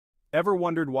Ever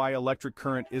wondered why electric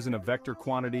current isn't a vector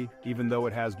quantity, even though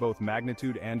it has both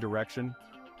magnitude and direction?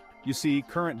 You see,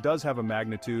 current does have a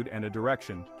magnitude and a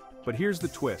direction, but here's the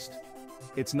twist.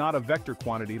 It's not a vector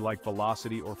quantity like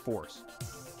velocity or force.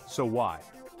 So why?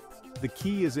 The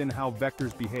key is in how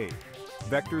vectors behave.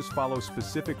 Vectors follow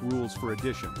specific rules for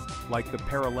addition, like the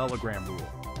parallelogram rule.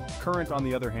 Current, on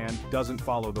the other hand, doesn't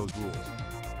follow those rules.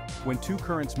 When two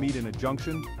currents meet in a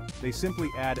junction, they simply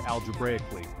add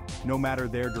algebraically, no matter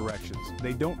their directions.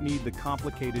 They don't need the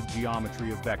complicated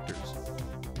geometry of vectors.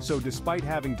 So despite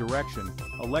having direction,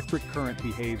 electric current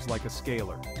behaves like a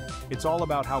scalar. It's all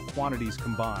about how quantities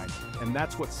combine, and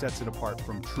that's what sets it apart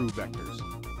from true vectors.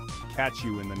 Catch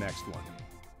you in the next one.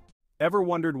 Ever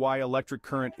wondered why electric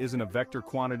current isn't a vector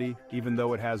quantity, even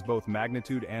though it has both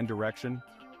magnitude and direction?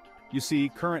 You see,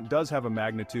 current does have a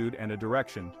magnitude and a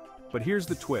direction, but here's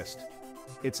the twist.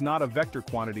 It's not a vector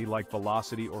quantity like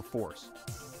velocity or force.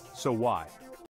 So why?